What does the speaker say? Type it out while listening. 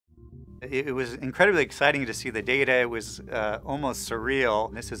It was incredibly exciting to see the data. It was almost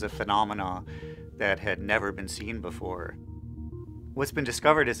surreal. This is a phenomenon that had never been seen before. What's been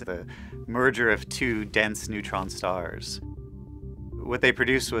discovered is the merger of two dense neutron stars. What they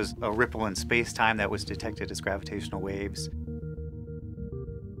produced was a ripple in space-time that was detected as gravitational waves,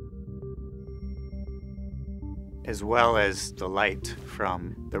 as well as the light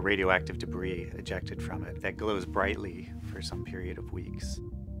from the radioactive debris ejected from it that glows brightly for some period of weeks.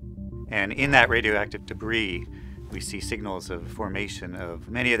 And in that radioactive debris, we see signals of formation of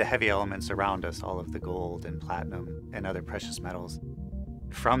many of the heavy elements around us, all of the gold and platinum and other precious metals.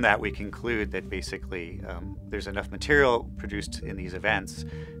 From that, we conclude that basically there's enough material produced in these events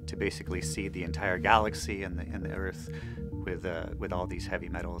to basically see the entire galaxy and the Earth with all these heavy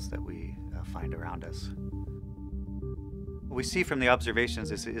metals that we find around us. What we see from the observations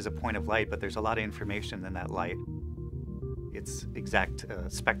is a point of light, but there's a lot of information in that light. Its exact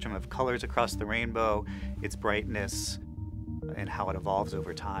spectrum of colors across the rainbow, its brightness, and how it evolves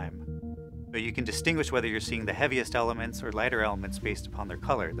over time. But you can distinguish whether you're seeing the heaviest elements or lighter elements based upon their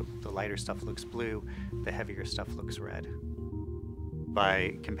color. The lighter stuff looks blue, the heavier stuff looks red.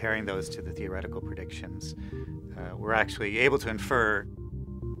 By comparing those to the theoretical predictions, we're actually able to infer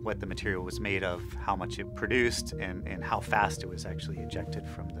what the material was made of, how much it produced, and how fast it was actually ejected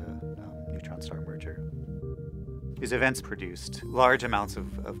from the neutron star merger. These events produced large amounts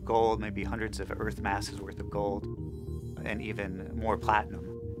of gold, maybe hundreds of Earth masses worth of gold, and even more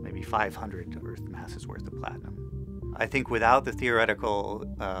platinum, maybe 500 Earth masses worth of platinum. I think without the theoretical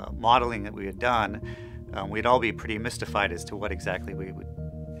modeling that we had done, we'd all be pretty mystified as to what exactly we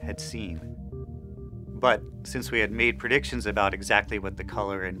had seen. But since we had made predictions about exactly what the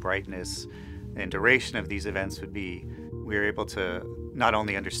color and brightness and duration of these events would be, we were able to not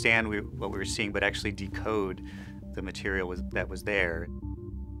only understand what we were seeing, but actually decode the material that was there.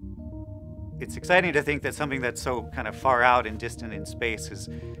 It's exciting to think that something that's so kind of far out and distant in space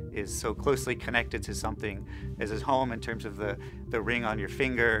is so closely connected to something as is home in terms of the ring on your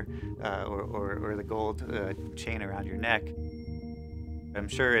finger or the gold chain around your neck. I'm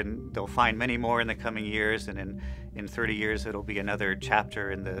sure they'll find many more in the coming years, and in 30 years it'll be another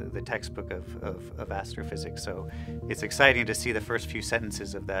chapter in the textbook of astrophysics. So it's exciting to see the first few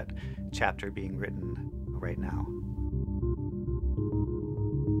sentences of that chapter being written right now.